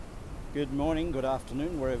Good morning, good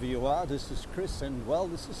afternoon, wherever you are. This is Chris, and well,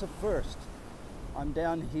 this is a first. I'm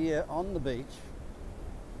down here on the beach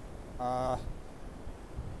at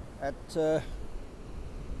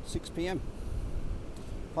 6 p.m.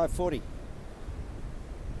 5:40.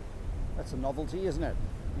 That's a novelty, isn't it?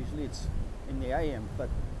 Usually it's in the AM, but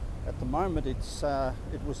at the moment it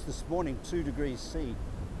was this morning 2 degrees C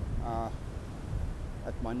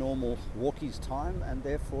at my normal walkies time, and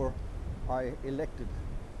therefore I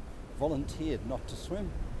volunteered not to swim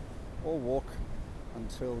or walk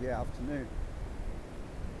until the afternoon.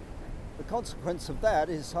 The consequence of that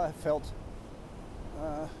is I felt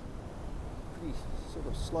pretty sort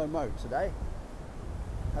of slow-mo today.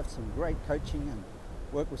 Had some great coaching and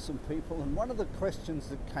worked with some people, and one of the questions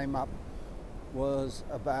that came up was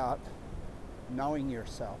about knowing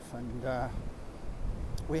yourself. And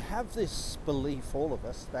we have this belief, all of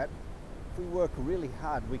us, that if we work really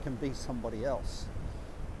hard we can be somebody else.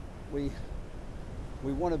 We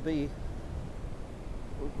want to be,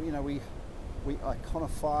 we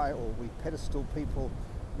iconify or we pedestal people.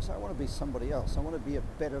 We say, I want to be somebody else. I want to be a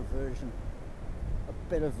better version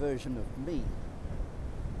of me.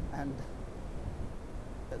 And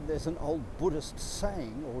there's an old Buddhist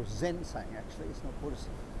saying, or Zen saying actually, it's not Buddhist,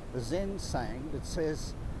 the Zen saying that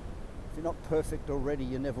says, if you're not perfect already,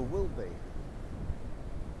 you never will be.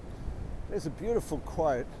 There's a beautiful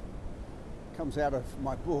quote, comes out of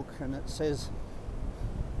my book, and it says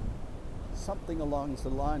something along the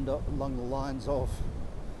lines of,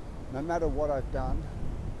 no matter what I've done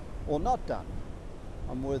or not done,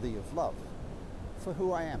 I'm worthy of love for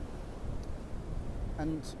who I am.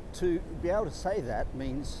 And to be able to say that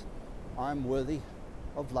means I'm worthy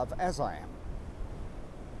of love as I am.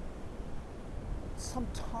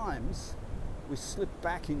 Sometimes we slip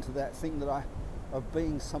back into that thing of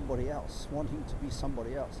being somebody else, wanting to be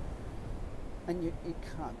somebody else. And you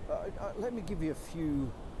can't. Let me give you a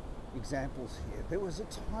few examples here. There was a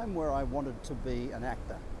time where I wanted to be an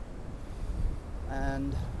actor,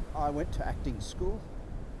 and I went to acting school.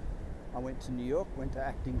 I went to New York, went to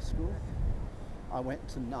acting school. I went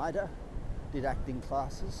to NIDA, did acting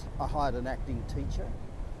classes. I hired an acting teacher.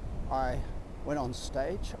 I went on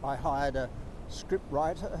stage. I hired a script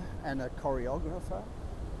writer and a choreographer.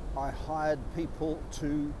 I hired people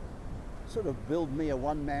to sort of build me a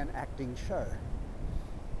one-man acting show.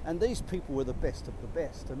 And these people were the best of the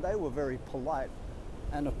best, and they were very polite,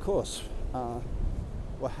 and of course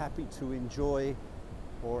were happy to enjoy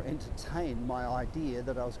or entertain my idea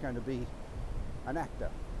that I was going to be an actor.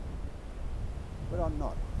 But I'm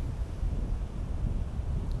not.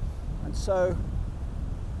 And so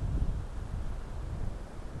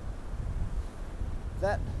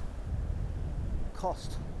that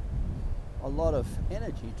cost a lot of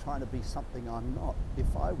energy trying to be something I'm not.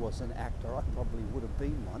 If I was an actor, I probably would have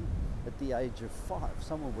been one at the age of 5.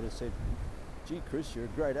 Someone would have said, gee, Chris, you're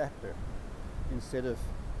a great actor, instead of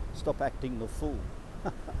stop acting the fool.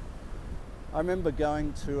 I remember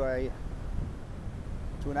going to an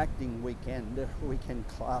acting weekend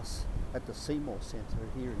class at the Seymour Centre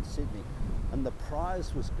here in Sydney, and the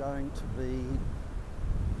prize was going to be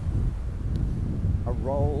a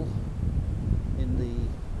role in the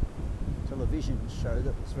television show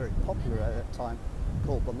that was very popular at that time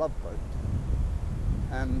called The Love Boat.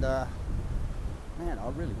 And man, I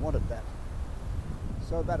really wanted that.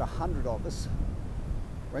 So about 100 of us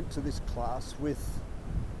went to this class with,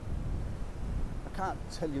 I can't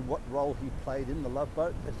tell you what role he played in The Love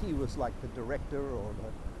Boat, but he was like the director or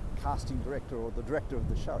the casting director or the director of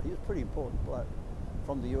the show. He was a pretty important bloke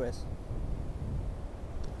from the US.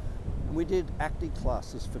 And we did acting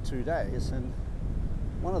classes for 2 days, and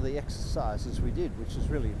one of the exercises we did, which is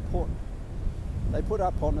really important, they put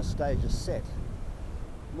up on a stage a set.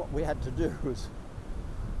 What we had to do was,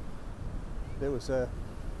 there was a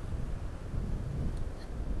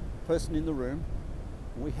person in the room,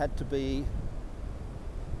 and we had to be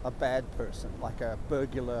a bad person, like a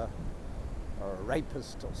burglar or a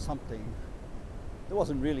rapist or something. There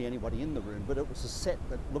wasn't really anybody in the room, but it was a set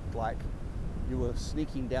that looked like you were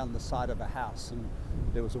sneaking down the side of a house and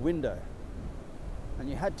there was a window. And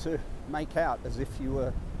you had to make out as if you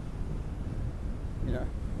were,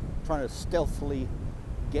 trying to stealthily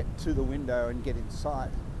get to the window and get inside.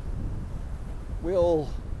 We all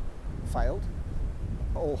failed,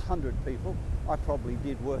 all 100 people. I probably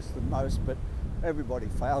did worse than most, but everybody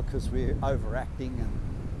failed because we were overacting and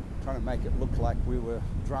trying to make it look like we were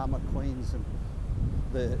drama queens. And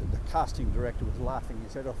the casting director was laughing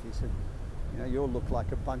his head off. He said, you'll look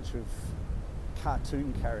like a bunch of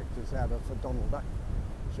cartoon characters out of a Donald Duck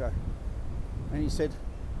show. And he said,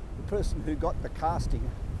 the person who got the casting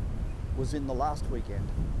was in the last weekend.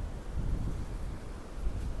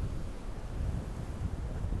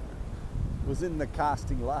 was in the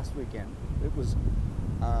casting last weekend. It was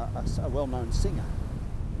a well-known singer.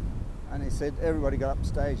 And he said everybody got up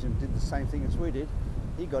stage and did the same thing as we did.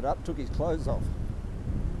 He got up, took his clothes off.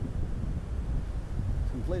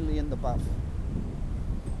 Completely in the buff.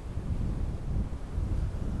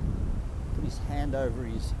 Put his hand over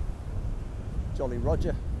his Jolly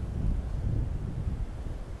Roger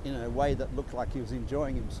in a way that looked like he was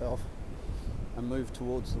enjoying himself and moved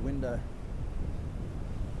towards the window.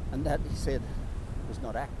 And that, he said, was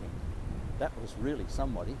not acting. That was really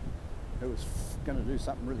somebody who was going to do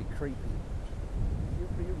something really creepy.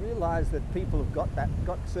 You realise that people have got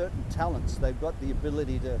certain talents. They've got the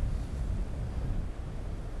ability to.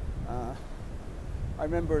 I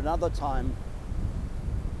remember another time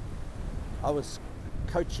I was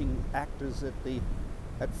coaching actors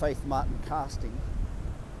at Faith Martin Casting,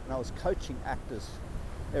 and I was coaching actors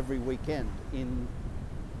every weekend in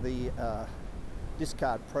the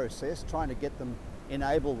discard process, trying to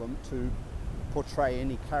enable them to portray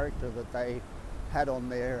any character that they had on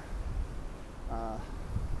their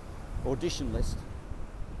audition list.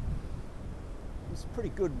 It was a pretty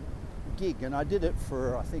good gig, and I did it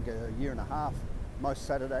for I think a year and a half, most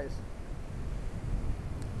Saturdays.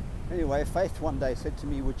 Anyway, Faith one day said to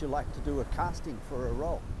me, "Would you like to do a casting for a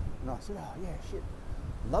role?" And I said, "Oh yeah, shit,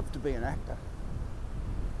 love to be an actor."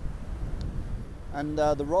 And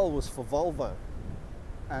the role was for Volvo,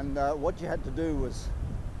 and what you had to do was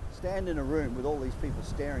stand in a room with all these people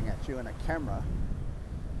staring at you and a camera,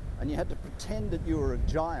 and you had to pretend that you were a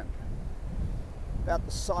giant, about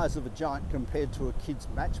the size of a giant compared to a kid's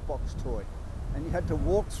Matchbox toy. And you had to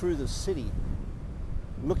walk through the city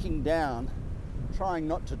looking down, trying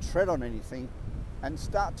not to tread on anything, and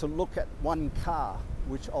start to look at one car,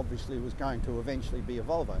 which obviously was going to eventually be a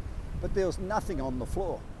Volvo, but there was nothing on the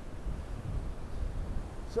floor.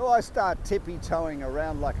 So I start tippy-toeing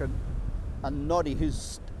around like a noddy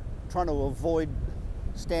who's trying to avoid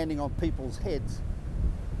standing on people's heads.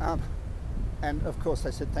 And of course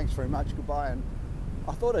they said, "Thanks very much, goodbye." And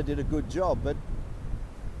I thought I did a good job, but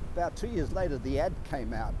about 2 years later the ad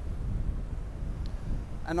came out.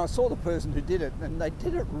 And I saw the person who did it, and they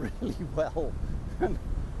did it really well. And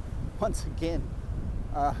once again,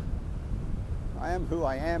 I am who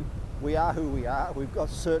I am. We are who we are. We've got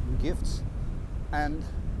certain gifts. And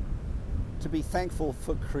to be thankful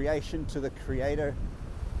for creation, to the Creator,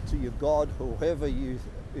 to your God, whoever you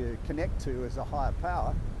connect to as a higher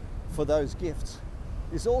power, for those gifts,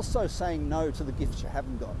 is also saying no to the gifts you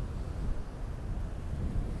haven't got.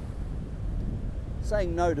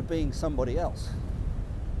 Saying no to being somebody else.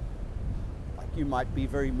 Like you might be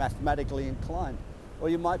very mathematically inclined, or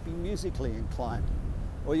you might be musically inclined,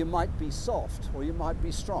 or you might be soft, or you might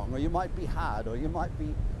be strong, or you might be hard, or you might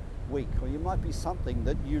be weak, or you might be something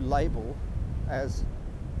that you label as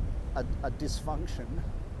a dysfunction,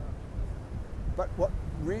 but what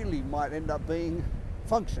really might end up being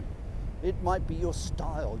function. It might be your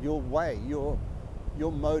style, your way, your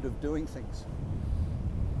mode of doing things.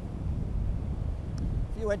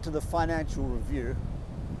 If you went to the Financial Review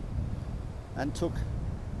and took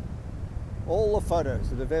all the photos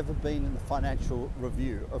that have ever been in the Financial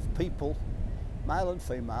Review of people, male and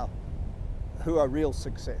female, who are real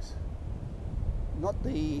success, not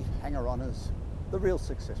the hanger-oners, the real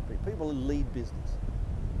success people who lead business,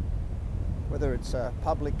 whether it's a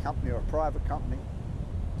public company or a private company,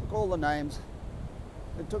 took all the names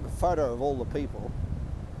and took a photo of all the people,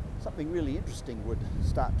 something really interesting would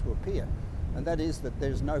start to appear, and that is that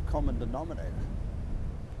there's no common denominator.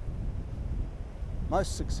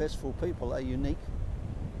 Most successful people are unique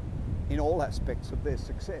in all aspects of their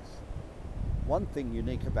success. One thing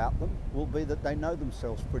unique about them will be that they know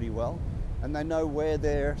themselves pretty well, and they know where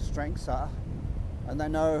their strengths are, and they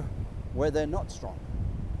know where they're not strong.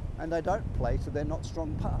 And they don't play to their not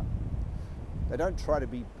strong part. They don't try to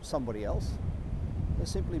be somebody else. They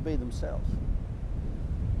simply be themselves.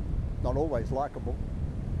 Not always likable,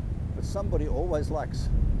 but somebody always likes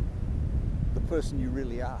the person you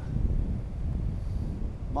really are.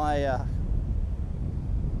 My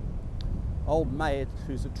old mate,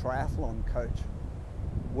 who's a triathlon coach,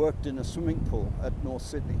 worked in a swimming pool at North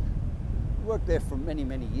Sydney. He worked there for many,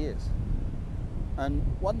 many years. And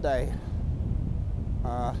one day,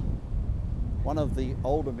 one of the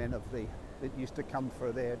older men that used to come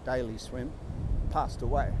for their daily swim passed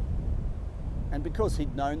away. And because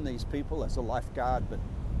he'd known these people as a lifeguard, but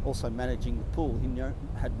also managing the pool,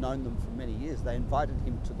 had known them for many years, they invited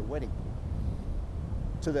him to the wedding.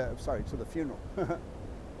 To the funeral.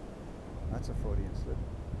 That's a Freudian slip.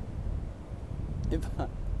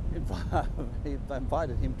 They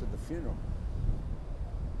invited him to the funeral.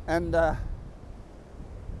 And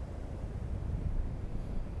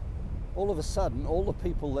all of a sudden, all the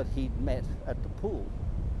people that he'd met at the pool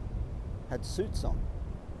had suits on.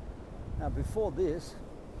 Now, before this,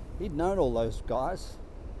 he'd known all those guys,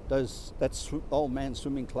 that old man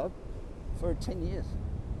swimming club, for 10 years.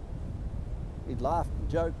 He'd laughed and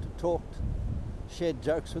joked and talked, shared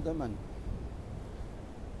jokes with them, and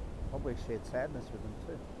probably shared sadness with them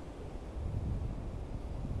too.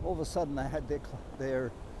 All of a sudden, they had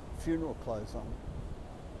their funeral clothes on.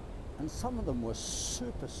 And some of them were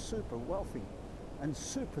super, super wealthy and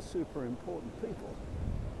super, super important people.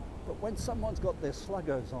 But when someone's got their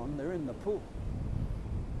sluggos on, they're in the pool.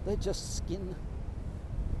 They're just skin,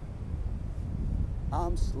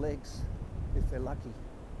 arms, legs, if they're lucky,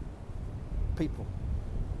 people.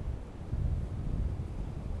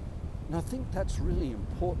 And I think that's really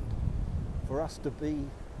important for us to be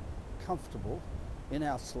comfortable in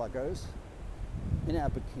our sluggos, in our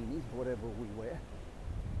bikinis, whatever we wear,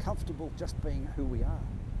 comfortable just being who we are,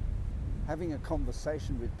 having a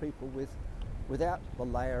conversation with people without the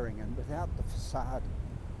layering and without the facade.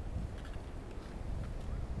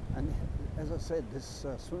 And as I said, this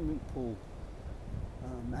swimming pool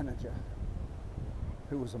manager,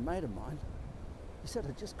 who was a mate of mine, he said,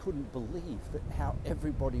 I just couldn't believe that how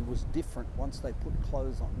everybody was different once they put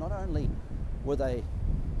clothes on. Not only were they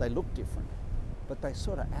looked different, but they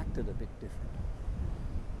sort of acted a bit different.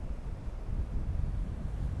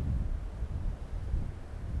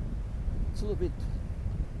 It's a little bit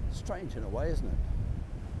strange in a way, isn't it?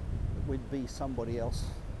 That we'd be somebody else.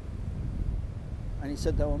 And he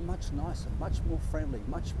said they were much nicer, much more friendly,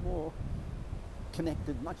 much more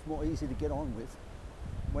connected, much more easy to get on with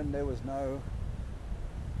when there was no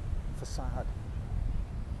facade.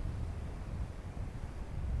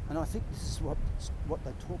 And I think this is what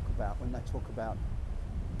they talk about when they talk about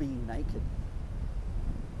being naked.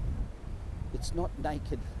 It's not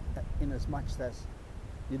naked in as much as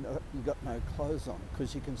you got no clothes on,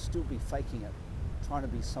 because you can still be faking it, trying to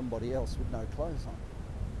be somebody else with no clothes on.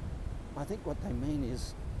 I think what they mean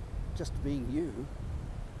is just being you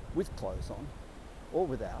with clothes on or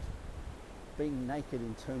without, being naked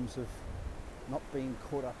in terms of not being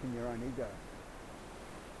caught up in your own ego.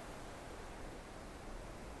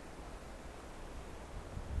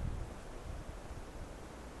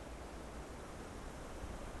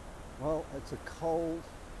 Well, it's a cold,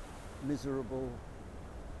 miserable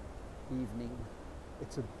evening.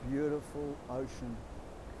 It's a beautiful ocean,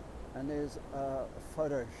 and there's a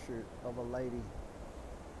photo shoot of a lady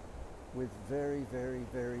with very, very,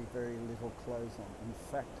 very, very little clothes on. In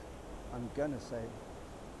fact, I'm going to say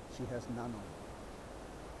she has none on.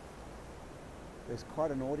 There's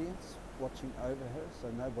quite an audience watching over her, so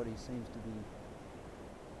nobody seems to be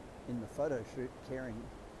in the photo shoot caring.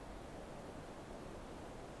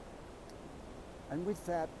 And with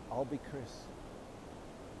that, I'll be Chris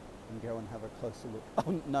and go and have a closer look.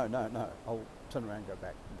 Oh, no. I'll turn around and go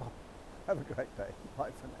back. Have a great day.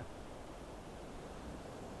 Bye for now.